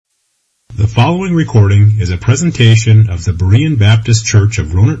The following recording is a presentation of the Berean Baptist Church of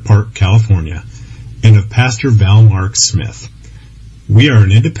Rohnert Park, California, and of Pastor Val Mark Smith. We are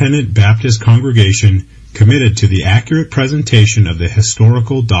an independent Baptist congregation committed to the accurate presentation of the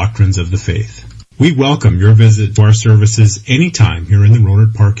historical doctrines of the faith. We welcome your visit to our services anytime here in the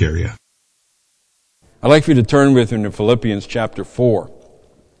Rohnert Park area. I'd like for you to turn with me to Philippians chapter 4.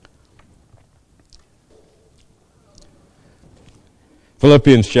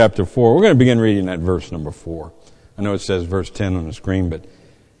 Philippians chapter 4. We're going to begin reading at verse number 4. I know it says verse 10 on the screen, but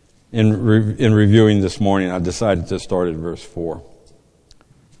in reviewing this morning, I decided to start at verse 4.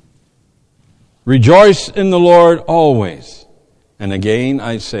 Rejoice in the Lord always. And again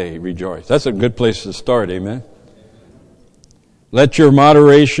I say, rejoice. That's a good place to start, amen? Let your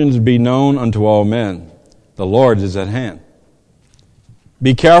moderations be known unto all men. The Lord is at hand.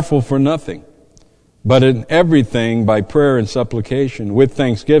 Be careful for nothing, but in everything by prayer and supplication with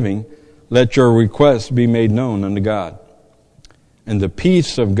thanksgiving, let your requests be made known unto God. And the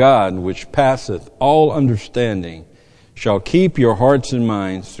peace of God, which passeth all understanding, shall keep your hearts and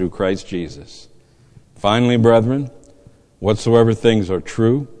minds through Christ Jesus. Finally, brethren, whatsoever things are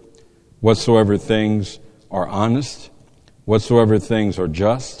true, whatsoever things are honest, whatsoever things are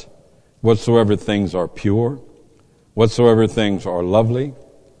just, whatsoever things are pure, whatsoever things are lovely,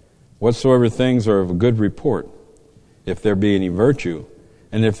 whatsoever things are of a good report, if there be any virtue,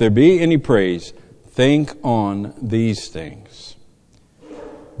 and if there be any praise, think on these things.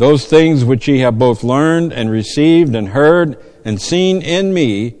 Those things which ye have both learned and received and heard and seen in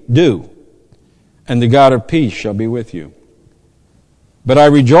me, do, and the God of peace shall be with you. But I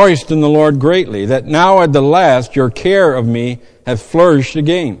rejoiced in the Lord greatly, that now at the last your care of me hath flourished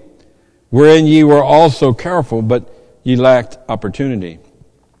again, wherein ye were also careful, but ye lacked opportunity.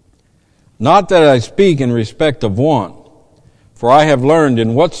 Not that I speak in respect of want, for I have learned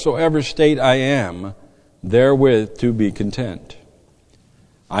in whatsoever state I am, therewith to be content.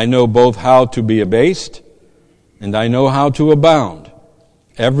 I know both how to be abased, and I know how to abound.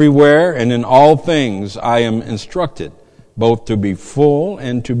 Everywhere and in all things I am instructed, both to be full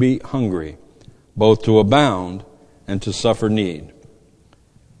and to be hungry, both to abound and to suffer need.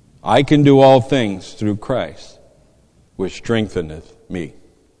 I can do all things through Christ, which strengtheneth me.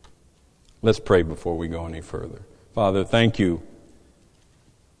 Let's pray before we go any further. Father, thank you.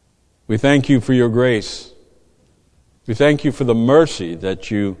 We thank you for your grace. We thank you for the mercy that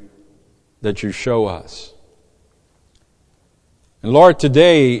you show us. And Lord,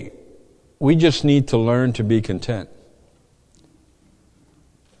 today we just need to learn to be content.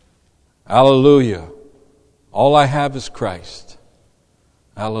 Hallelujah. All I have is Christ.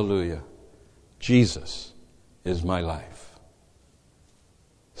 Hallelujah. Jesus is my life.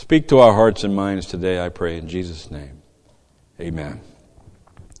 Speak to our hearts and minds today, I pray, in Jesus' name. Amen.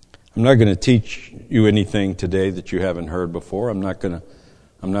 I'm not going to teach you anything today that you haven't heard before. I'm not going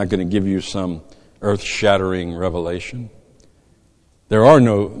to give you some earth-shattering revelation. There are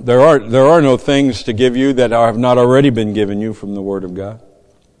no things to give you that have not already been given you from the Word of God.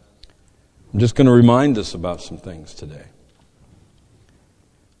 I'm just going to remind us about some things today.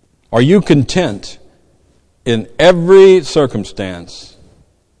 Are you content in every circumstance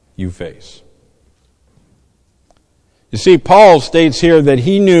you face? You see, Paul states here that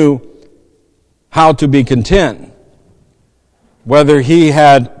he knew how to be content, whether he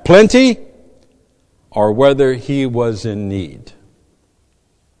had plenty or whether he was in need.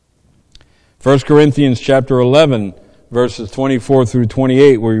 1 Corinthians chapter 11, verses 24 through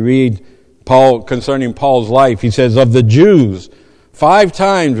 28, where we read Paul concerning Paul's life. He says, of the Jews, 5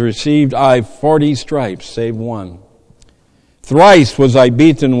 times received I 40 stripes, save one. Thrice was I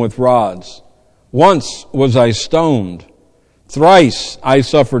beaten with rods. Once was I stoned. Thrice I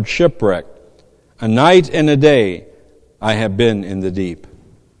suffered shipwreck. A night and a day I have been in the deep.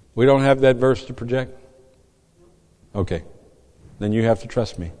 We don't have that verse to project? Okay. Then you have to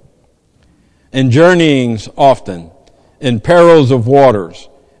trust me. In journeyings often, in perils of waters,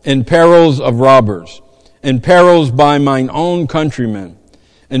 in perils of robbers, in perils by mine own countrymen,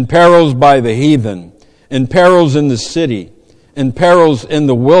 in perils by the heathen, in perils in the city, in perils in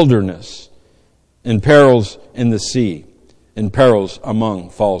the wilderness, in perils in the sea, in perils among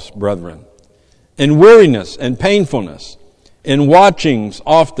false brethren, in weariness and painfulness, in watchings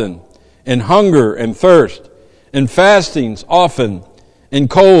often, in hunger and thirst, in fastings often, in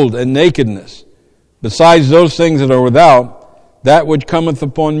cold and nakedness, besides those things that are without, that which cometh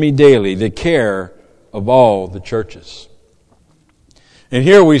upon me daily, the care of all the churches. And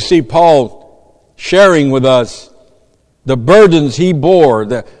here we see Paul sharing with us the burdens he bore,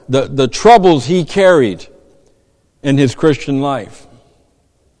 the troubles he carried in his Christian life.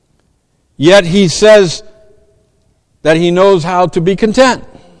 Yet he says that he knows how to be content.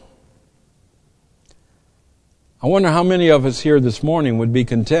 I wonder how many of us here this morning would be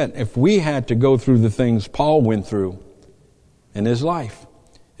content if we had to go through the things Paul went through in his life.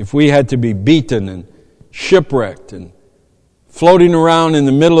 If we had to be beaten and shipwrecked and floating around in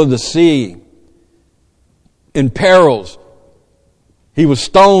the middle of the sea in perils. He was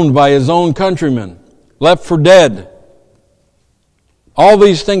stoned by his own countrymen, left for dead. All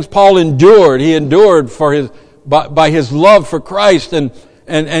these things Paul endured. He endured by his love for Christ,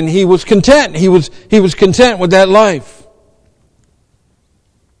 and he was content. He was content with that life.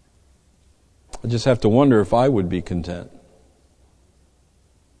 I just have to wonder if I would be content.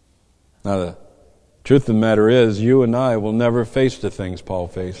 Now, the truth of the matter is, you and I will never face the things Paul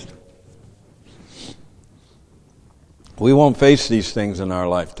faced. We won't face these things in our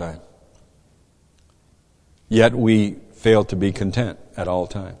lifetime. Yet we fail to be content at all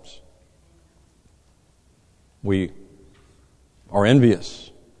times. We are envious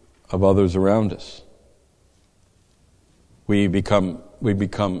of others around us. We become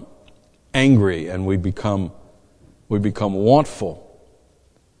angry, and we become wantful.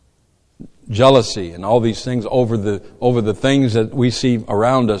 Jealousy and all these things over the things that we see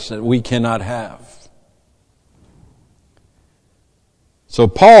around us that we cannot have. So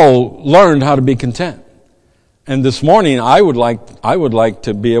Paul learned how to be content. And this morning I would like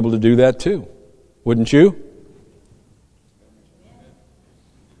to be able to do that too. Wouldn't you?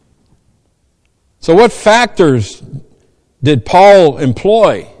 So what factors did Paul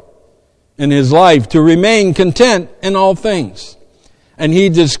employ in his life to remain content in all things? And he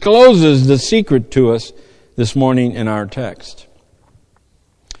discloses the secret to us this morning in our text.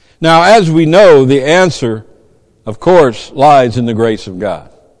 Now, as we know, the answer, of course, lies in the grace of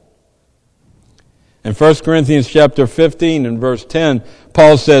God. In 1 Corinthians chapter 15 and verse 10,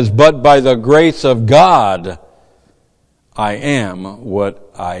 Paul says, "But by the grace of God, I am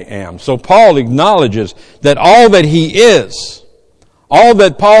what I am." So Paul acknowledges that all that he is, all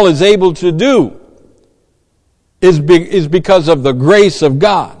that Paul is able to do, is because of the grace of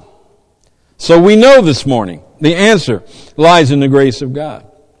God. So we know this morning the answer lies in the grace of God.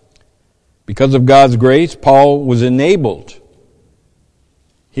 Because of God's grace, Paul was enabled.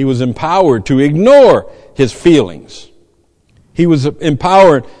 He was empowered to ignore his feelings. He was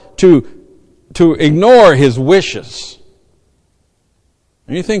empowered to ignore his wishes.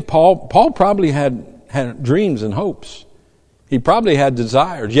 And you think Paul probably had dreams and hopes. He probably had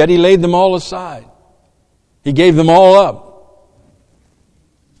desires, yet he laid them all aside. He gave them all up.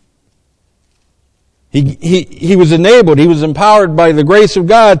 He was enabled, he was empowered by the grace of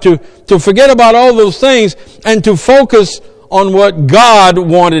God to forget about all those things and to focus on what God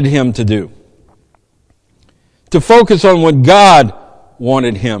wanted him to do. To focus on what God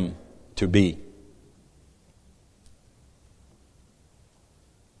wanted him to be.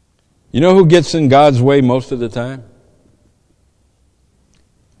 You know who gets in God's way most of the time?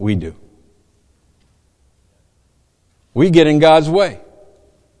 We do. We get in God's way.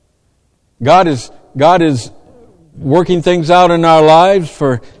 God is working things out in our lives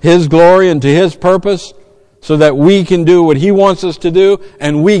for His glory and to His purpose so that we can do what He wants us to do,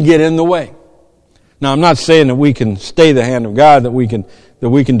 and we get in the way. Now, I'm not saying that we can stay the hand of God, that we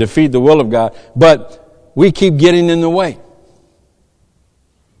can defeat the will of God, but we keep getting in the way.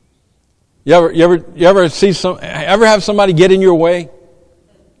 You ever have somebody get in your way?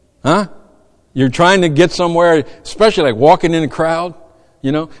 Huh? You're trying to get somewhere, especially like walking in a crowd,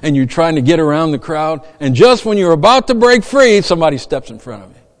 and you're trying to get around the crowd, and just when you're about to break free, somebody steps in front of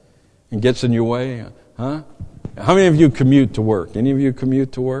you and gets in your way. Huh? How many of you commute to work? Any of you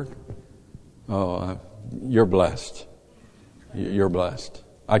commute to work? Oh, you're blessed. You're blessed.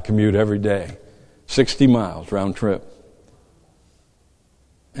 I commute every day, 60 miles round trip.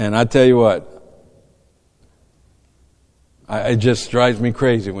 And I tell you what, it just drives me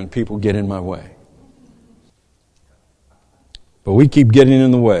crazy when people get in my way. But we keep getting in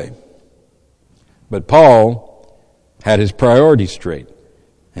the way. But Paul had his priorities straight,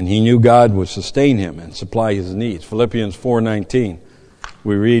 and he knew God would sustain him and supply his needs. Philippians 4:19,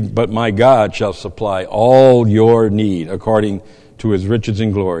 we read, "But my God shall supply all your need according to His riches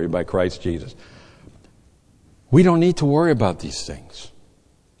and glory by Christ Jesus." We don't need to worry about these things.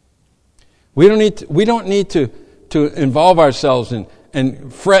 We don't need to involve ourselves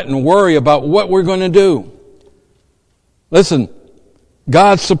and fret and worry about what we're going to do. Listen,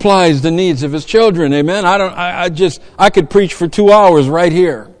 God supplies the needs of His children. Amen. I could preach for 2 hours right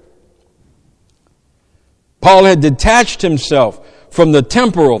here. Paul had detached himself from the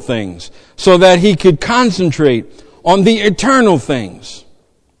temporal things so that he could concentrate on the eternal things.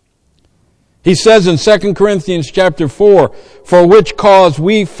 He says in 2 Corinthians chapter 4, for which cause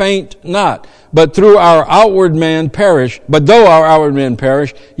we faint not, but though our outward man perish,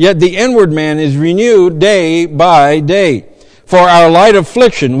 yet the inward man is renewed day by day. For our light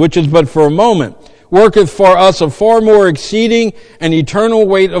affliction, which is but for a moment, worketh for us a far more exceeding and eternal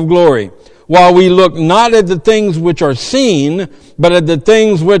weight of glory, while we look not at the things which are seen, but at the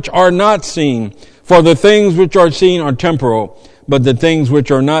things which are not seen. For the things which are seen are temporal, but the things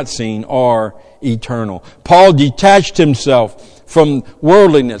which are not seen are eternal. Paul detached himself from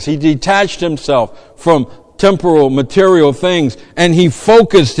worldliness. He detached himself from temporal, material things, and he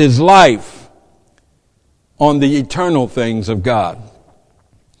focused his life on the eternal things of God.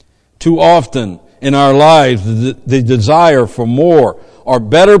 Too often in our lives, the desire for more or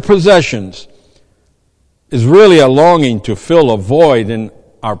better possessions is really a longing to fill a void in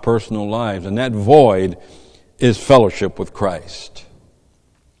our personal lives, and that void is fellowship with Christ.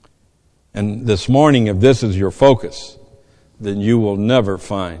 And this morning, if this is your focus, then you will never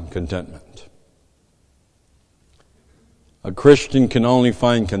find contentment. A Christian can only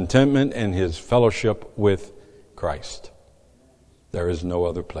find contentment in his fellowship with Christ. There is no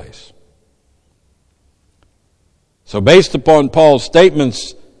other place. So based upon Paul's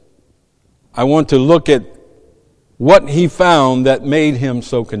statements, I want to look at what he found that made him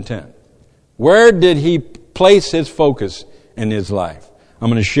so content. Where did he place his focus in his life? I'm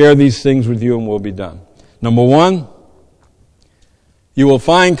going to share these things with you and we'll be done. Number one, you will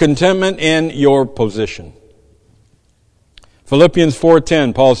find contentment in your position. Philippians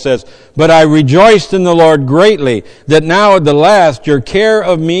 4:10, Paul says, but I rejoiced in the Lord greatly, that now at the last your care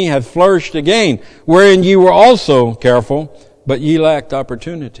of me hath flourished again, wherein ye were also careful, but ye lacked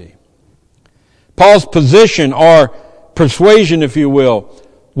opportunity. Paul's position, or persuasion, if you will,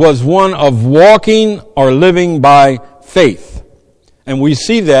 was one of walking or living by faith. And we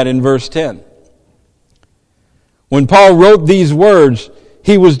see that in verse 10. When Paul wrote these words,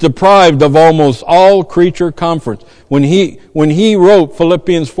 he was deprived of almost all creature comforts. When he wrote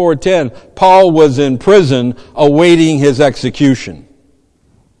Philippians 4:10, Paul was in prison awaiting his execution.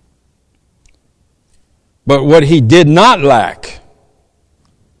 But what he did not lack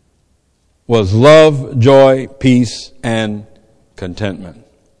was love, joy, peace, and contentment.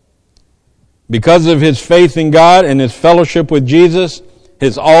 Because of his faith in God and his fellowship with Jesus,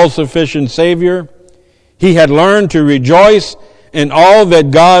 his all-sufficient Savior, he had learned to rejoice in all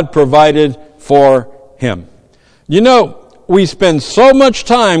that God provided for him. You know, we spend so much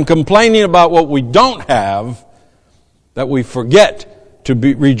time complaining about what we don't have that we forget to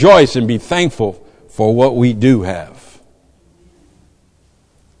rejoice and be thankful for what we do have.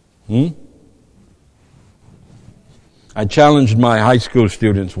 I challenged my high school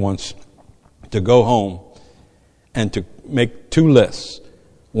students once to go home and to make 2 lists.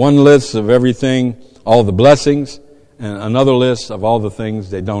 One list of everything, all the blessings, and another list of all the things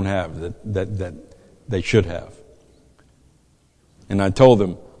they don't have that they should have. And I told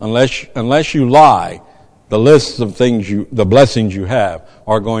them, unless you lie, the lists of things the blessings you have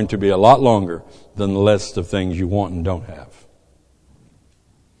are going to be a lot longer than the list of things you want and don't have.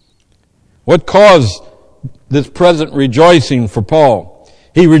 What caused this present rejoicing for Paul?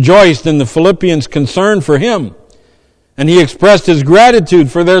 He rejoiced in the Philippians' concern for him, and he expressed his gratitude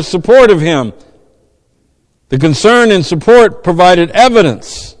for their support of him. The concern and support provided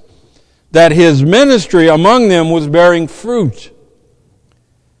evidence that his ministry among them was bearing fruit.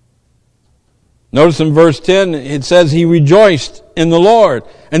 Notice in verse 10, it says he rejoiced in the Lord.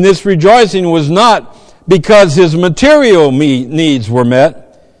 And this rejoicing was not because his material needs were met.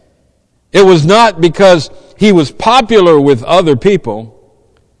 It was not because he was popular with other people.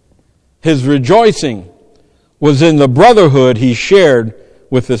 His rejoicing was in the brotherhood he shared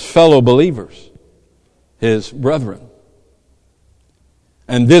with his fellow believers, his brethren.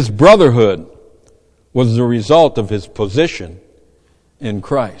 And this brotherhood was the result of his position in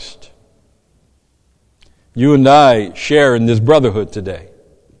Christ. You and I share in this brotherhood today.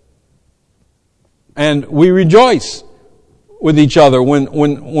 And we rejoice with each other when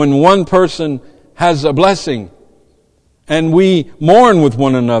one person has a blessing. And we mourn with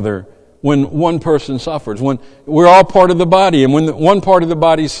one another when one person suffers. When we're all part of the body, and when one part of the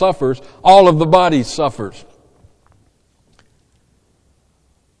body suffers, all of the body suffers.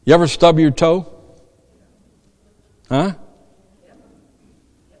 You ever stub your toe? Huh?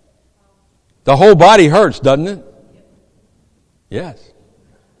 The whole body hurts, doesn't it? Yes.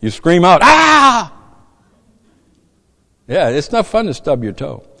 You scream out, ah! Yeah, it's not fun to stub your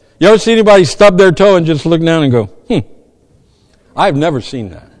toe. You ever see anybody stub their toe and just look down and go, I've never seen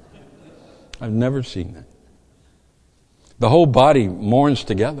that. I've never seen that. The whole body mourns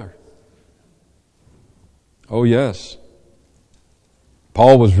together. Oh, yes.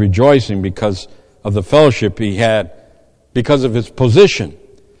 Paul was rejoicing because of the fellowship he had, because of his position.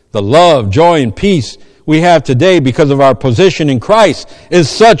 The love, joy, and peace we have today because of our position in Christ is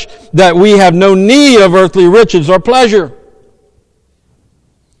such that we have no need of earthly riches or pleasure.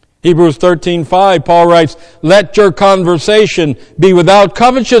 Hebrews 13:5, Paul writes, "Let your conversation be without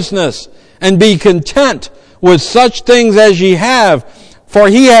covetousness, and be content with such things as ye have. For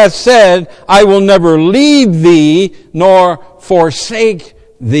he has said, I will never leave thee nor forsake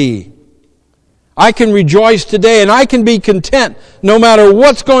thee." I can rejoice today and I can be content no matter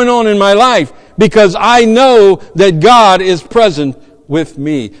what's going on in my life, because I know that God is present with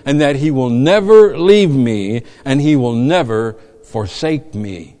me and that He will never leave me and He will never forsake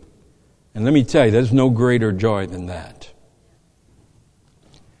me. And let me tell you, there's no greater joy than that.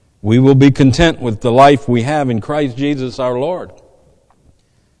 We will be content with the life we have in Christ Jesus our Lord.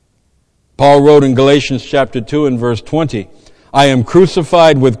 Paul wrote in Galatians chapter 2 and verse 20, "I am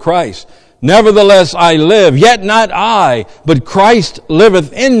crucified with Christ. Nevertheless I live, yet not I, but Christ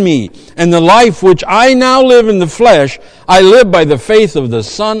liveth in me. And the life which I now live in the flesh, I live by the faith of the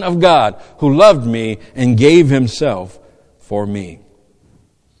Son of God, who loved me and gave Himself for me."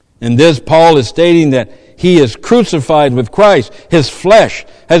 In this, Paul is stating that he is crucified with Christ. His flesh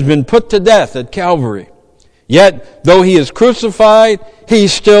has been put to death at Calvary. Yet, though he is crucified, he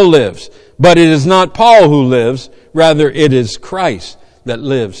still lives. But it is not Paul who lives, rather it is Christ that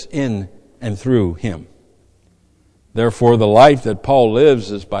lives in and through him. Therefore, the life that Paul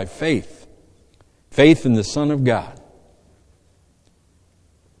lives is by faith. Faith in the Son of God.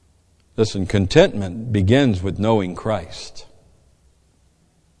 Listen, contentment begins with knowing Christ.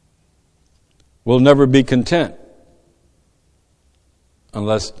 We'll never be content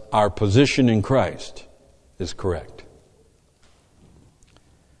unless our position in Christ is correct.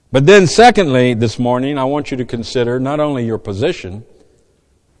 But then secondly, this morning, I want you to consider not only your position,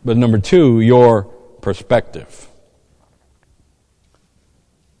 but number two, your perspective.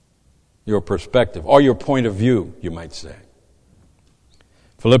 Your perspective, or your point of view, you might say.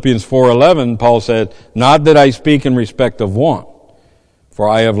 Philippians 4:11, Paul said, "Not that I speak in respect of want, for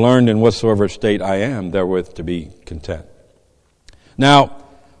I have learned in whatsoever state I am, therewith to be content." Now,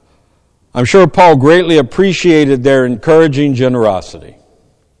 I'm sure Paul greatly appreciated their encouraging generosity.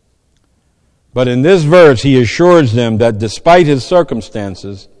 But in this verse, he assures them that despite his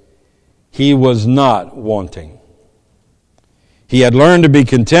circumstances, he was not wanting. He had learned to be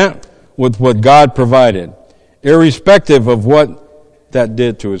content with what God provided, irrespective of what that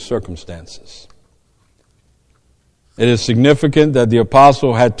did to his circumstances. It is significant that the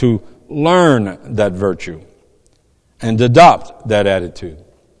apostle had to learn that virtue and adopt that attitude.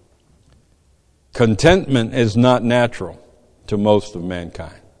 Contentment is not natural to most of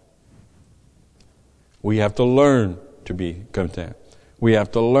mankind. We have to learn to be content. We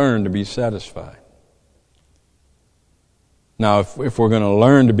have to learn to be satisfied. Now, if we're going to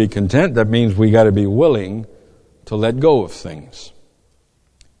learn to be content, that means we got to be willing to let go of things.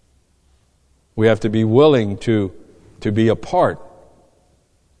 We have to be willing to be a part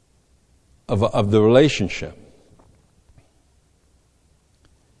of the relationship.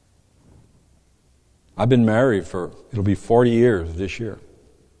 I've been married it'll be 40 years this year.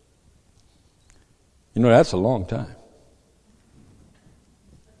 You know, that's a long time.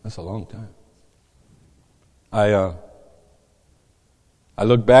 That's a long time. I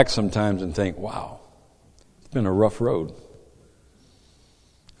look back sometimes and think, wow, it's been a rough road.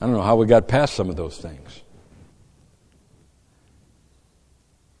 I don't know how we got past some of those things.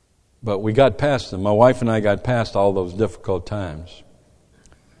 But we got past them. My wife and I got past all those difficult times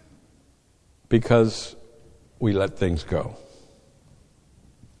because we let things go.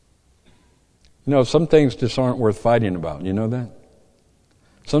 You know, some things just aren't worth fighting about. You know that?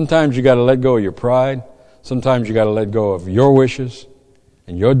 Sometimes you got to let go of your pride. Sometimes you got to let go of your wishes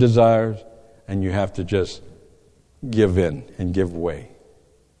and your desires, and you have to just give in and give way.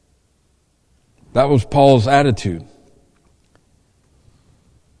 That was Paul's attitude.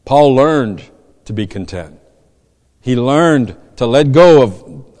 Paul learned to be content. He learned to let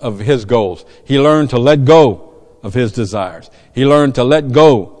go of his goals. He learned to let go of his desires. He learned to let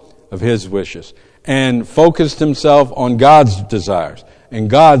go of his wishes and focused himself on God's desires and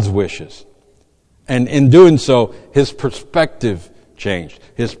God's wishes. And in doing so, his perspective changed.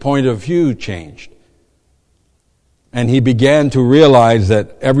 His point of view changed. And he began to realize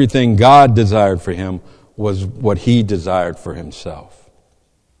that everything God desired for him was what he desired for himself.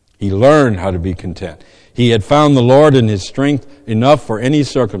 He learned how to be content. He had found the Lord in his strength enough for any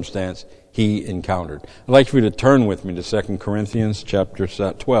circumstance he encountered. I'd like for you to turn with me to 2 Corinthians chapter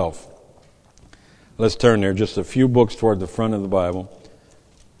 12. I'd Let's turn there, just a few books toward the front of the Bible.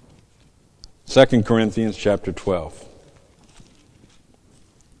 2 Corinthians chapter 12.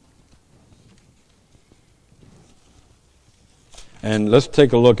 And let's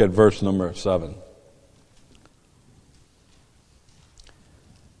take a look at verse number 7.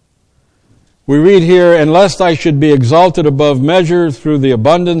 We read here, "And lest I should be exalted above measure through the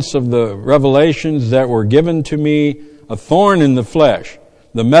abundance of the revelations that were given to me, a thorn in the flesh,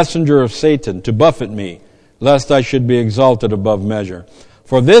 the messenger of Satan, to buffet me, lest I should be exalted above measure.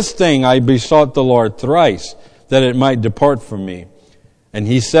 For this thing I besought the Lord thrice, that it might depart from me. And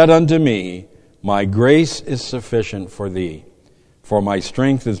he said unto me, My grace is sufficient for thee, for my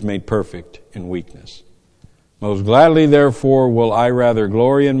strength is made perfect in weakness. Most gladly, therefore, will I rather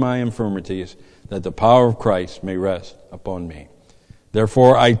glory in my infirmities, that the power of Christ may rest upon me.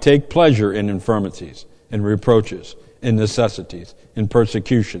 Therefore I take pleasure in infirmities, in reproaches, in necessities, in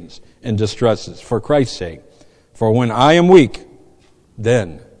persecutions, in distresses, for Christ's sake. For when I am weak,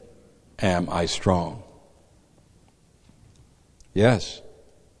 then am I strong." Yes.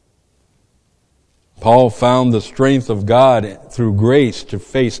 Paul found the strength of God through grace to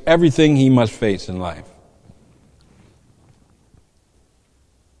face everything he must face in life.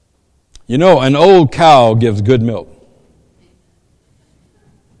 You know, an old cow gives good milk,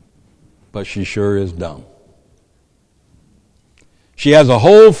 but she sure is dumb. She has a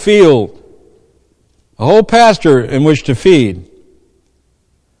whole field, a whole pasture in which to feed,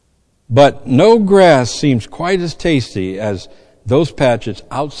 but no grass seems quite as tasty as those patches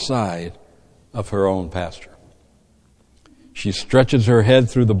outside of her own pasture. She stretches her head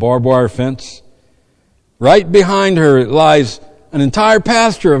through the barbed wire fence. Right behind her lies an entire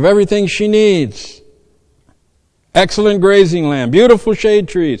pasture of everything she needs. Excellent grazing land, beautiful shade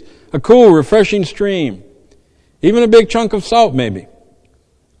trees, a cool, refreshing stream, even a big chunk of salt maybe.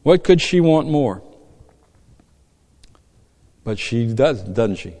 What could she want more? But she does,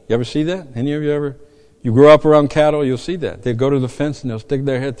 doesn't she? You ever see that? Any of you ever? You grow up around cattle, you'll see that. They go to the fence and they'll stick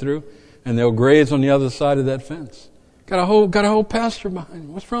their head through and they'll graze on the other side of that fence. Got a whole pasture behind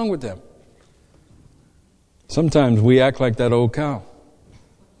them. What's wrong with them? Sometimes we act like that old cow.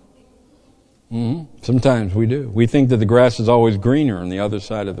 Sometimes we do. We think that the grass is always greener on the other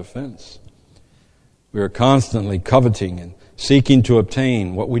side of the fence. We are constantly coveting and seeking to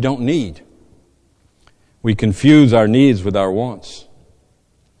obtain what we don't need. We confuse our needs with our wants.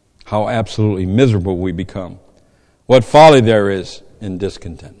 How absolutely miserable we become. What folly there is in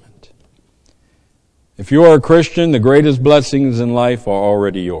discontentment. If you are a Christian, the greatest blessings in life are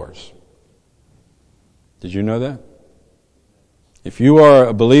already yours. Did you know that? If you are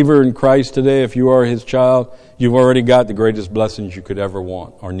a believer in Christ today, if you are His child, you've already got the greatest blessings you could ever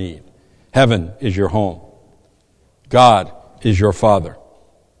want or need. Heaven is your home. God is your Father.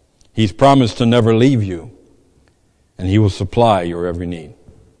 He's promised to never leave you, and He will supply your every need.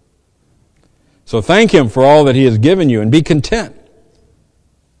 So thank Him for all that He has given you and be content.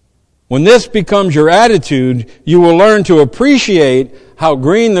 When this becomes your attitude, you will learn to appreciate how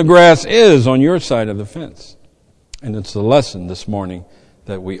green the grass is on your side of the fence. And it's the lesson this morning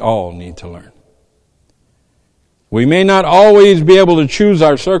that we all need to learn. We may not always be able to choose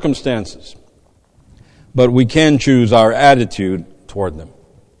our circumstances, but we can choose our attitude toward them.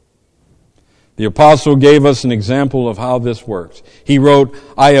 The apostle gave us an example of how this works. He wrote,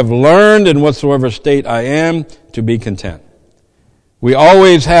 "I have learned in whatsoever state I am to be content." We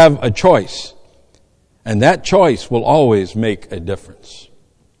always have a choice, and that choice will always make a difference.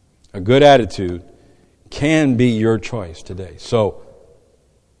 A good attitude can be your choice today. So,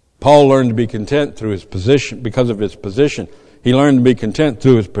 Paul learned to be content through his position, because of his position. He learned to be content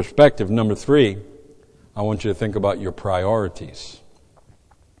through his perspective. Number 3, I want you to think about your priorities.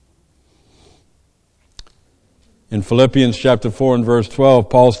 In Philippians chapter 4 and verse 12,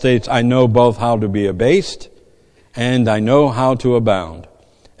 Paul states, "I know both how to be abased and I know how to abound.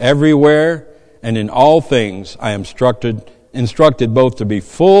 Everywhere and in all things I am instructed both to be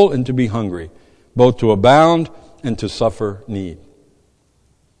full and to be hungry, both to abound and to suffer need."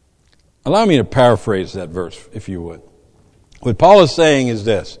 Allow me to paraphrase that verse, if you would. What Paul is saying is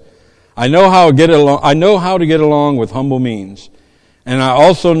this: I know how to get along with humble means, and I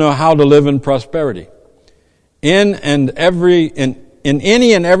also know how to live in prosperity. In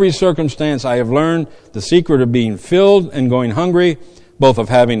any and every circumstance, I have learned the secret of being filled and going hungry, both of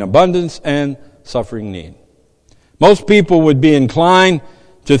having abundance and suffering need. Most people would be inclined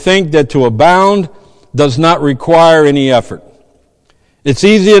to think that to abound does not require any effort. It's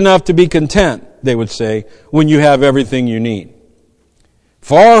easy enough to be content, they would say, when you have everything you need.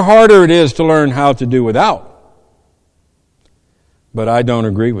 Far harder it is to learn how to do without. But I don't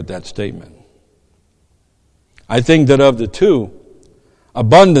agree with that statement. I think that of the two,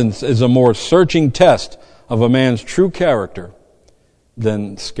 abundance is a more searching test of a man's true character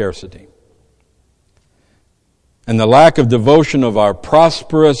than scarcity. And the lack of devotion of our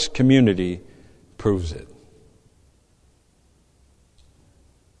prosperous community proves it.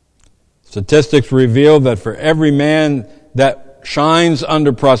 Statistics reveal that for every man that shines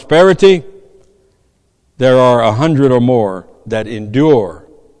under prosperity, there are 100 or more that endure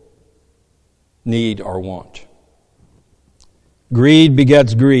need or want. Greed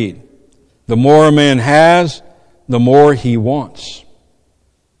begets greed. The more a man has, the more he wants.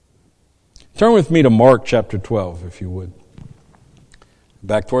 Turn with me to Mark chapter 12, if you would.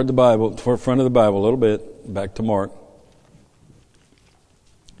 Back toward the Bible, toward front of the Bible a little bit, back to Mark.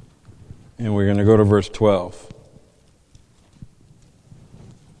 And we're going to go to verse 12.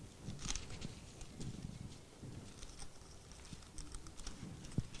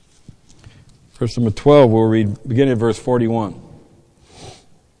 Verse number 12, we'll read beginning at verse 41.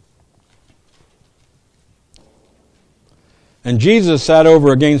 And Jesus sat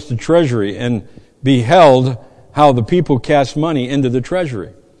over against the treasury and beheld how the people cast money into the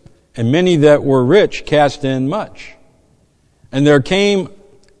treasury. And many that were rich cast in much. And there came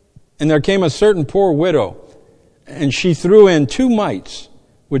a certain poor widow, and she threw in 2 mites,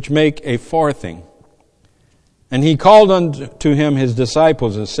 which make a farthing. And he called unto him his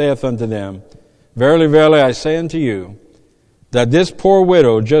disciples, and saith unto them, Verily, verily, I say unto you, that this poor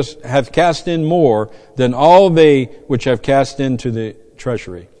widow just hath cast in more than all they which have cast into the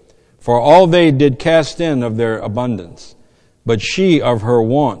treasury. For all they did cast in of their abundance, but she of her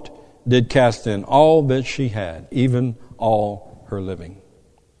want did cast in all that she had, even all her living.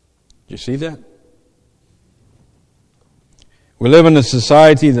 Do you see that? We live in a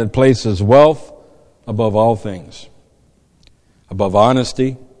society that places wealth above all things, above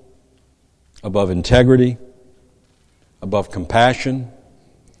honesty, above integrity, above compassion,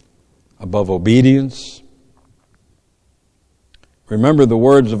 above obedience. Remember the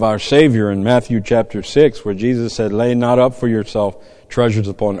words of our Savior in Matthew chapter 6, where Jesus said, Lay not up for yourself treasures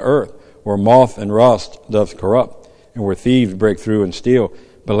upon earth, where moth and rust doth corrupt, and where thieves break through and steal.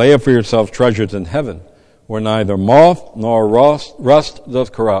 But lay up for yourselves treasures in heaven, where neither moth nor rust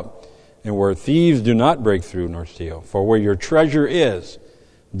doth corrupt, and where thieves do not break through nor steal. For where your treasure is,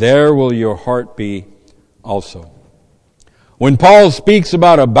 there will your heart be also. When Paul speaks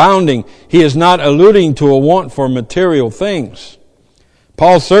about abounding, he is not alluding to a want for material things.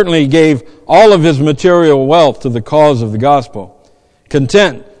 Paul certainly gave all of his material wealth to the cause of the gospel,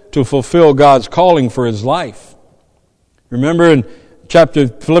 content to fulfill God's calling for his life. Remember in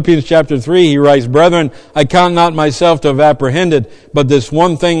Philippians chapter 3, he writes, Brethren, I count not myself to have apprehended, but this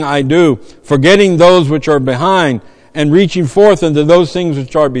one thing I do, forgetting those which are behind, and reaching forth into those things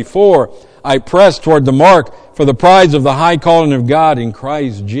which are before, I press toward the mark for the prize of the high calling of God in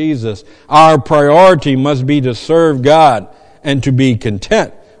Christ Jesus. Our priority must be to serve God and to be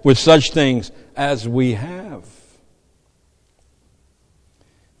content with such things as we have.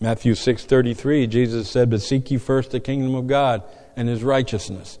 Matthew 6:33, Jesus said, But seek ye first the kingdom of God and his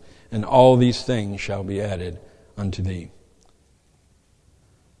righteousness, and all these things shall be added unto thee.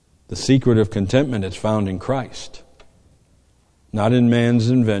 The secret of contentment is found in Christ. Not in man's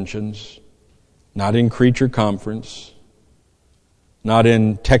inventions, not in creature comforts, not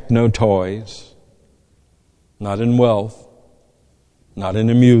in techno toys, not in wealth, not in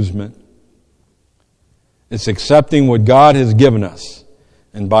amusement. It's accepting what God has given us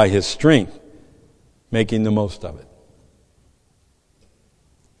and by his strength making the most of it.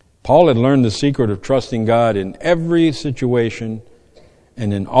 Paul had learned the secret of trusting God in every situation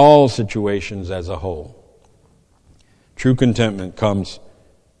and in all situations as a whole. True contentment comes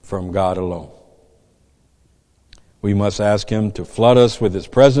from God alone. We must ask him to flood us with his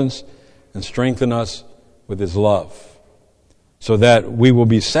presence and strengthen us with his love, so that we will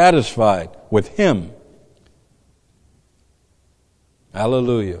be satisfied with him.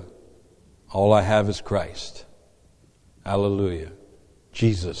 Hallelujah. All I have is Christ. Hallelujah.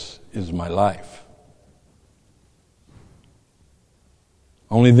 Jesus is my life.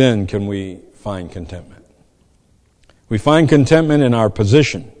 Only then can we find contentment. We find contentment in our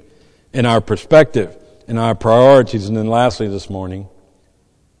position, in our perspective, in our priorities, and then lastly this morning,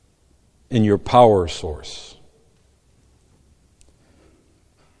 in your power source.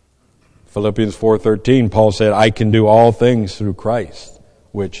 Philippians 4:13, Paul said, I can do all things through Christ,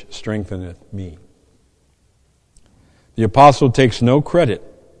 which strengtheneth me. The apostle takes no credit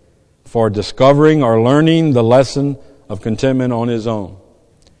for discovering or learning the lesson of contentment on his own.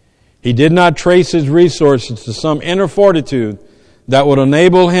 He did not trace his resources to some inner fortitude that would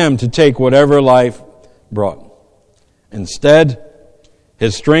enable him to take whatever life brought. Instead,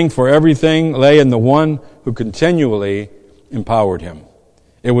 his strength for everything lay in the one who continually empowered him.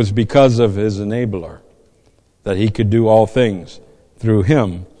 It was because of his enabler that he could do all things through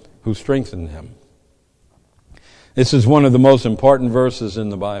him who strengthened him. This is one of the most important verses in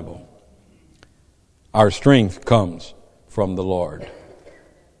the Bible. Our strength comes from the Lord.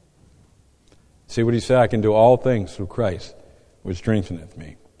 See what he said? I can do all things through Christ, which strengtheneth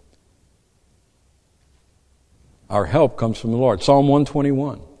me. Our help comes from the Lord. Psalm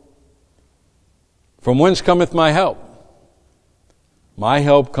 121. From whence cometh my help? My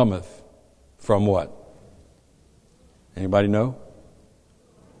help cometh from what? Anybody know?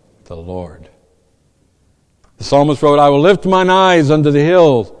 The Lord. The psalmist wrote, I will lift mine eyes unto the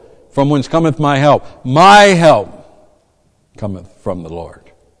hills, from whence cometh my help. My help cometh from the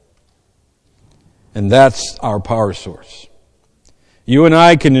Lord. And that's our power source. You and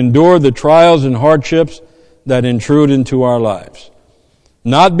I can endure the trials and hardships that intrude into our lives.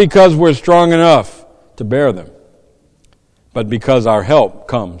 Not because we're strong enough to bear them, but because our help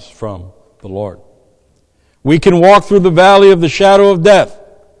comes from the Lord. We can walk through the valley of the shadow of death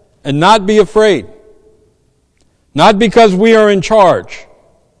and not be afraid. Not because we are in charge,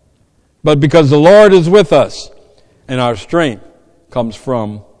 but because the Lord is with us and our strength comes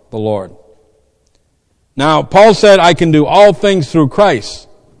from the Lord. Now, Paul said, I can do all things through Christ.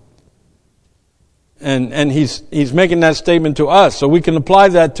 And he's making that statement to us, so we can apply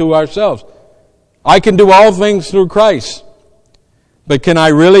that to ourselves. I can do all things through Christ. But can I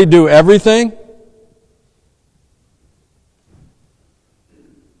really do everything?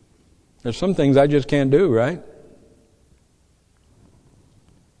 There's some things I just can't do, right?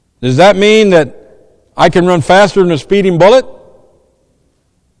 Does that mean that I can run faster than a speeding bullet?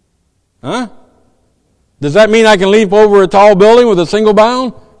 Huh? Does that mean I can leap over a tall building with a single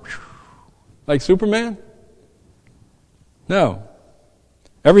bound? Like Superman? No.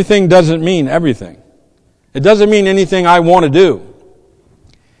 Everything doesn't mean everything. It doesn't mean anything I want to do.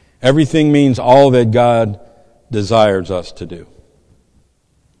 Everything means all that God desires us to do.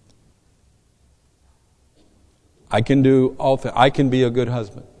 I can do all things. I can be a good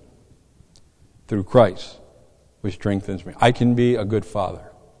husband through Christ, which strengthens me. I can be a good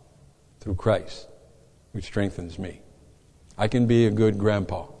father through Christ, which strengthens me. I can be a good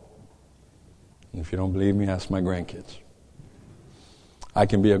grandpa. And if you don't believe me, ask my grandkids. I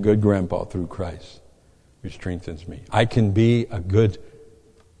can be a good grandpa through Christ, which strengthens me. I can be a good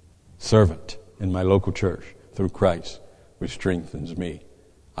servant in my local church through Christ, which strengthens me.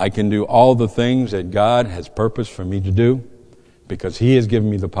 I can do all the things that God has purposed for me to do because He has given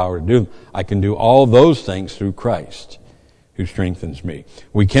me the power to do them. I can do all those things through Christ, who strengthens me.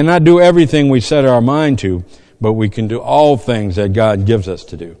 We cannot do everything we set our mind to, but we can do all things that God gives us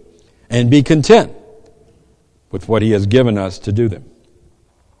to do and be content with what He has given us to do them.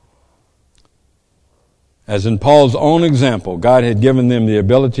 As in Paul's own example, God had given them the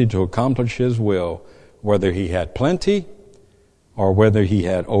ability to accomplish His will, whether he had plenty or whether he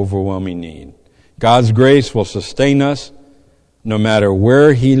had overwhelming need. God's grace will sustain us no matter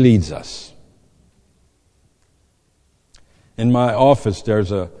where He leads us. In my office,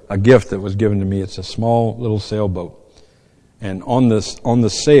 there's a gift that was given to me. It's a small little sailboat. And on the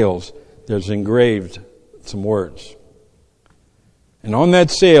sails, there's engraved some words. And on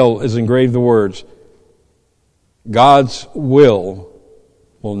that sail is engraved the words, God's will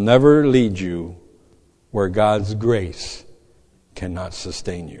never lead you where God's grace cannot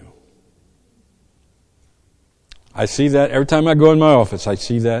sustain you. I see that every time I go in my office. I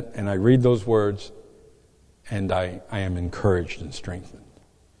see that and I read those words and I am encouraged and strengthened.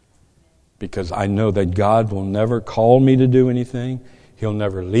 Because I know that God will never call me to do anything. He'll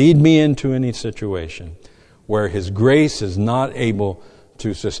never lead me into any situation where His grace is not able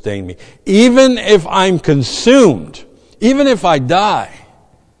to sustain me. Even if I'm consumed, even if I die,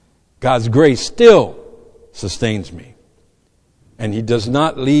 God's grace still sustains me. And He does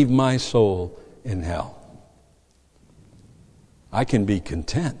not leave my soul in hell. I can be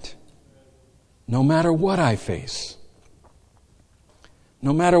content no matter what I face.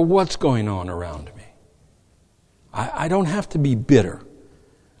 No matter what's going on around me. I don't have to be bitter.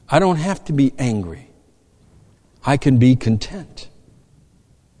 I don't have to be angry. I can be content.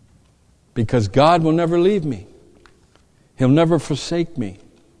 Because God will never leave me. He'll never forsake me.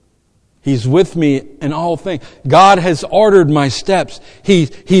 He's with me in all things. God has ordered my steps.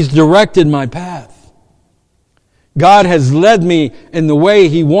 He's directed my path. God has led me in the way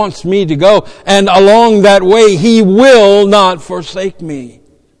He wants me to go. And along that way, He will not forsake me.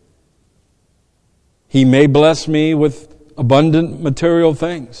 He may bless me with abundant material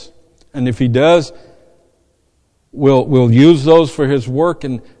things. And if He does, we'll use those for His work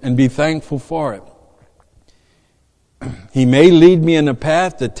and be thankful for it. He may lead me in a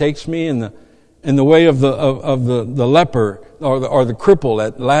path that takes me in the way of the leper or the cripple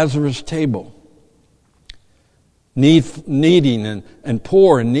at Lazarus' table. Needing and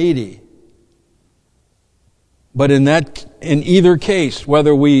poor and needy. But in either case,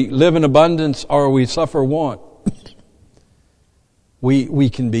 whether we live in abundance or we suffer want, we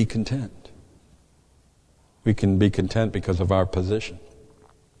can be content. We can be content because of our position.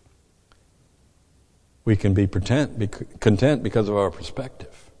 We can be content because of our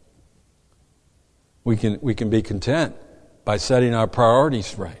perspective. We can be content by setting our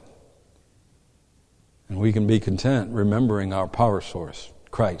priorities right. And we can be content remembering our power source,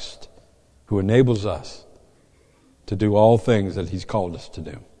 Christ, who enables us to do all things that He's called us to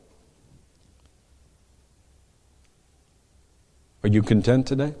do. Are you content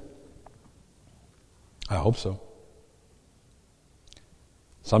today? I hope so.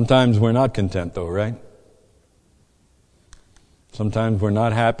 Sometimes we're not content though, right? Sometimes we're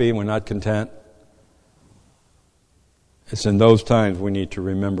not happy, we're not content. It's in those times we need to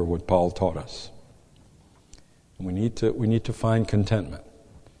remember what Paul taught us. We need to find contentment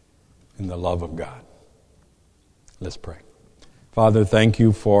in the love of God. Let's pray. Father, thank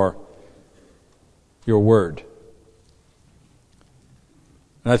you for your word.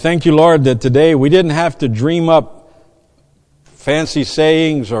 And I thank you, Lord, that today we didn't have to dream up fancy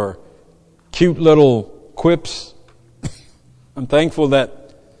sayings or cute little quips. I'm thankful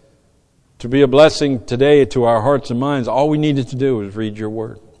that to be a blessing today to our hearts and minds, all we needed to do was read your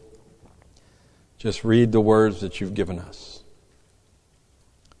word. Just read the words that you've given us.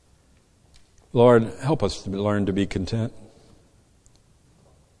 Lord, help us to learn to be content.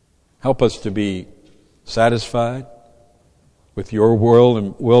 Help us to be satisfied with your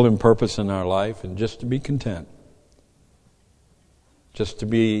will and purpose in our life, and just to be content. Just to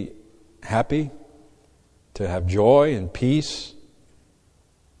be happy, to have joy and peace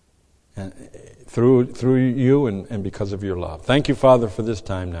and through you and because of your love. Thank you, Father, for this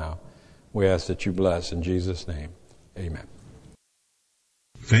time now. We ask that you bless in Jesus' name. Amen.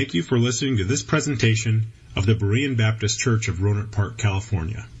 Thank you for listening to this presentation of the Berean Baptist Church of Rohnert Park,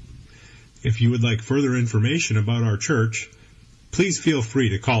 California. If you would like further information about our church, please feel free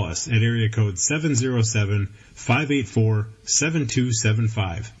to call us at area code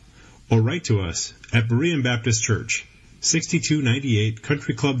 707-584-7275 or write to us at Berean Baptist Church, 6298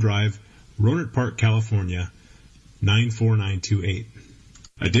 Country Club Drive, Rohnert Park, California, 94928.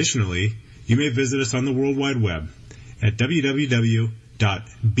 Additionally, you may visit us on the World Wide Web at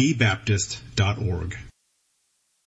www.bbaptist.org.